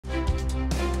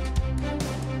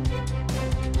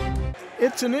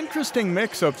It's an interesting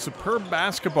mix of superb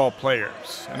basketball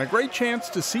players and a great chance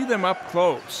to see them up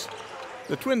close.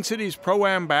 The Twin Cities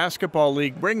Pro-Am Basketball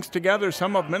League brings together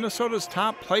some of Minnesota's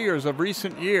top players of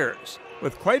recent years,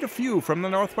 with quite a few from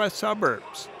the northwest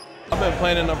suburbs. I've been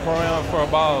playing in the Pro-Am for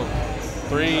about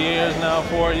 3 years now,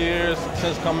 4 years,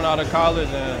 since coming out of college,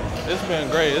 and it's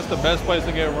been great. It's the best place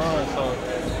to get run, so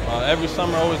every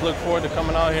summer I always look forward to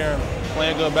coming out here and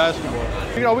playing good basketball.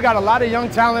 You know, we got a lot of young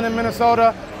talent in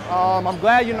Minnesota. I'm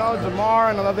glad, you know, Jamar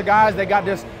and the other guys, they got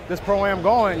this Pro-Am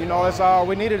going. You know,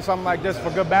 we needed something like this for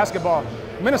good basketball.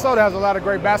 Minnesota has a lot of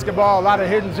great basketball, a lot of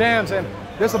hidden gems, and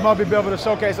this will be able to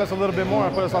showcase us a little bit more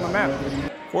and put us on the map.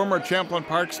 Former Champlin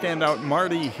Park standout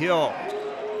Marty Hill,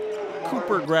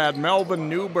 Cooper grad Melvin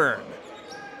Newbern,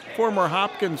 former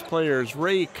Hopkins players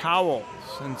Ray Cowels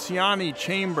and Siyani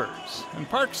Chambers, and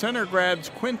Park Center grads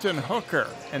Quinton Hooker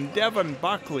and Devin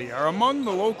Buckley are among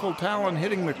the local talent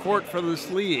hitting the court for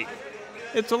this league.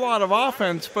 It's a lot of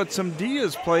offense, but some D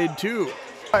is played too.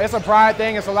 It's a pride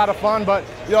thing, it's a lot of fun, but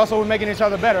we also making each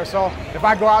other better. So if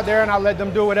I go out there and I let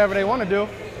them do whatever they want to do,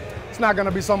 it's not going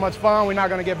to be so much fun, we're not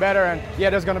going to get better, and yeah,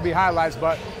 there's going to be highlights,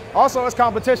 but also it's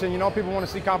competition. You know, people want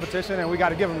to see competition, and we got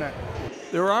to give them that.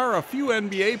 There are a few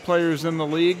NBA players in the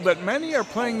league, but many are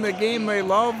playing the game they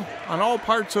love on all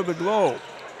parts of the globe.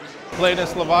 Played in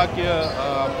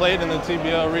Slovakia, played in the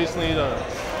TBL recently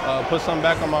to put something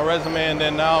back on my resume, and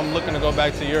then now I'm looking to go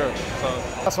back to Europe.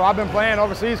 So I've been playing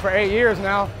overseas for 8 years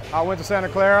now. I went to Santa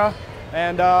Clara,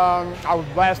 and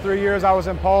last 3 years I was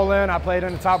in Poland. I played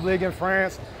in the top league in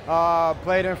France,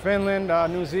 played in Finland,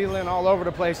 New Zealand, all over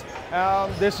the place.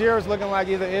 This year is looking like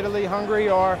either Italy, Hungary,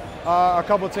 or a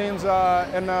couple teams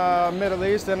in the Middle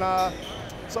East. And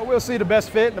so we'll see the best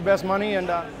fit and the best money, and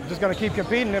just going to keep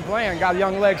competing and playing. Got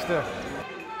young legs too.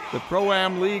 The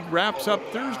Pro-Am League wraps up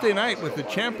Thursday night with the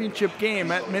championship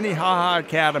game at Minnehaha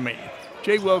Academy.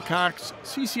 Jay Wilcox,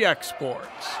 CCX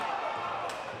Sports.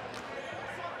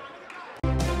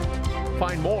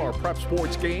 Find more prep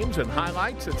sports games and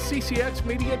highlights at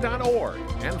ccxmedia.org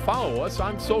and follow us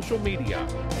on social media.